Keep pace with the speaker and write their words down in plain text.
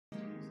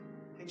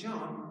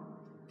John,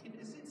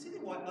 see the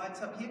white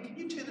lights up here? Can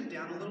you turn them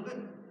down a little bit?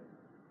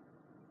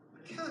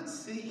 I can't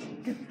see.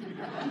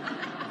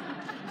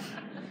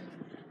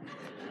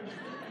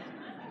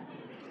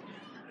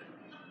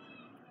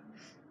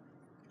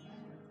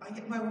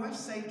 My wife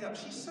saved up.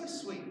 She's so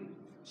sweet.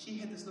 She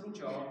had this little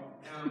job,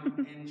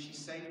 and she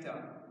saved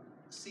up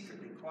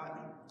secretly,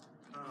 quietly.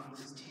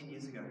 This is 10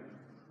 years ago.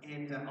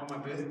 And on my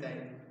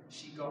birthday,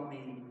 she got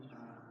me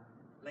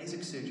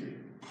LASIK surgery.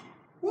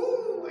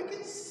 Woo! I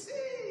can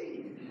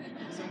see!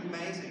 It's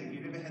amazing. If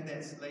you've ever had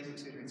that LASIK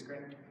surgery, it's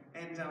great.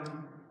 And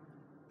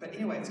but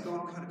anyway, it's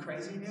gone kind of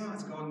crazy now.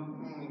 It's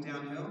gone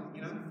downhill,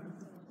 you know.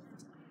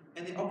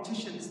 And the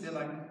opticians, they're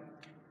like,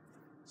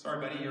 "Sorry,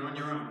 buddy, you're on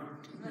your own."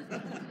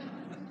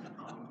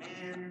 Oh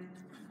man.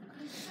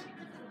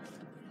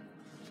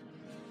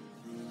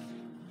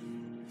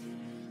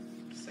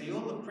 So you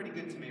all look pretty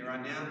good to me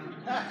right now.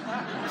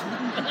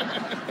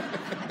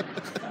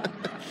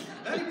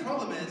 The only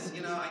problem is,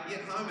 you know, I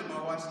get home and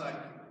my wife's like,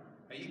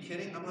 "Are you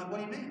kidding?" I'm like, "What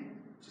do you mean?"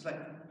 She's like,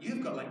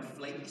 "You've got like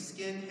flaky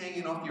skin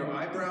hanging off your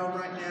eyebrow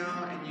right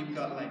now, and you've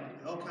got like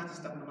all kinds of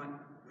stuff." And I'm like,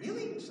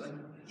 "Really?" She's like,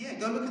 "Yeah,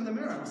 go look in the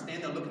mirror." I'll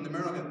stand there, look in the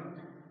mirror, and go,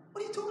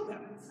 "What are you talking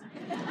about?"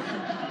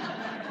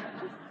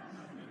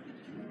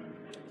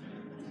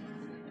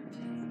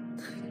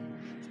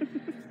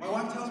 My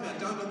wife tells me I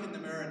don't look in the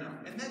mirror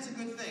enough, and that's a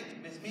good thing.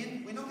 As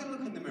men, we're not going to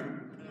look in the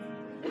mirror.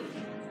 We're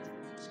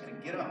just going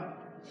to get up.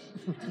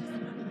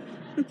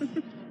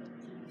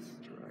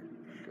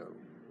 Go.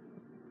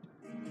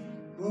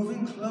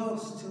 Moving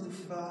close to the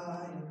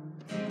fire.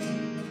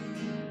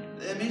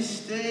 Let me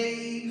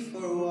stay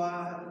for a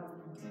while.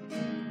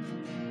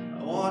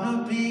 I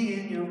want to be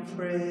in your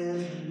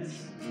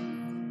presence.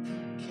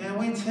 Can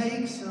we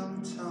take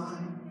some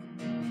time?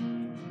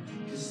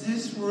 'Cause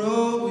this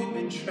road we've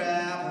been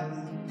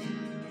traveling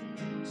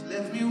has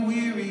left me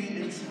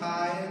weary and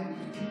tired.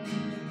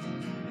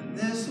 And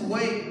this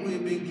weight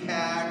we've been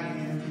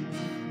carrying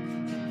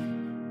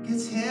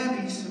gets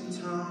heavy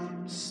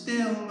sometimes.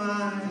 Still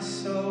my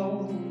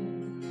soul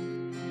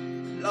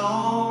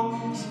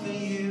longs for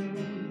you.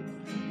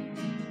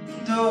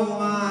 Though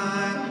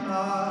my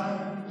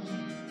heart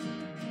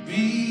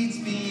beats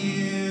for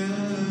you,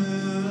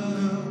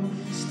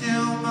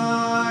 still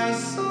my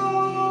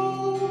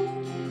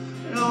soul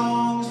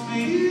longs for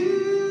you.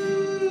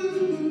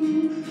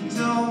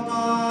 Though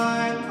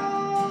my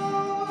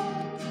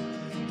heart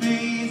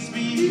beats for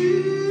you.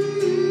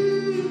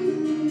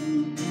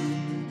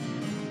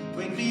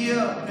 Wake me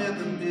up in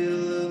the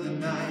middle of the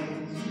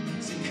night.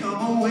 Say,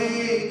 "Come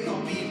away,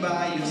 come be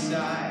by your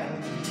side."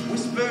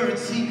 Whispering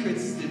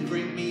secrets that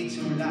bring me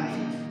to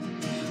life.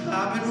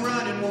 I've been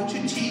running, won't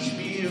you teach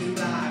me to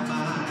fly?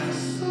 My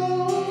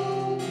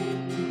soul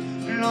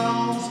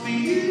longs for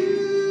you.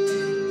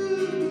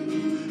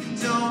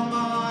 Though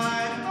my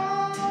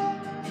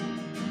heart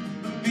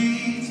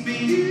beats for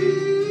you,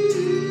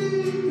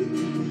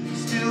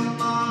 still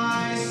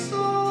my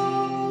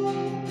soul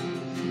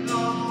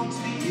longs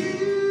for you.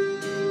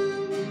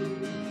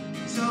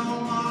 Though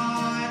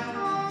my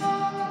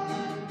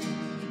heart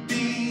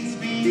beats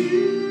for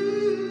you.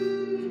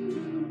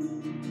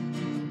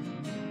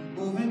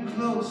 Moving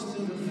close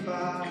to the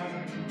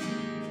fire.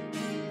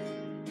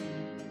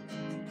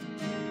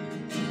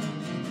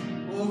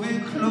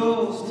 Moving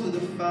close to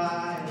the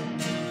fire.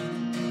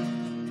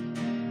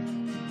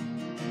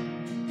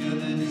 You're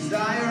the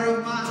desire of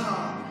my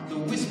heart, the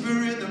whisper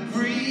in the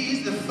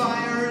breeze, the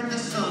fire in the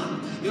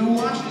sun. It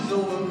washes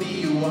over me.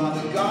 You are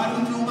the God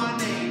who knew my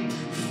name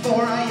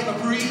before I ever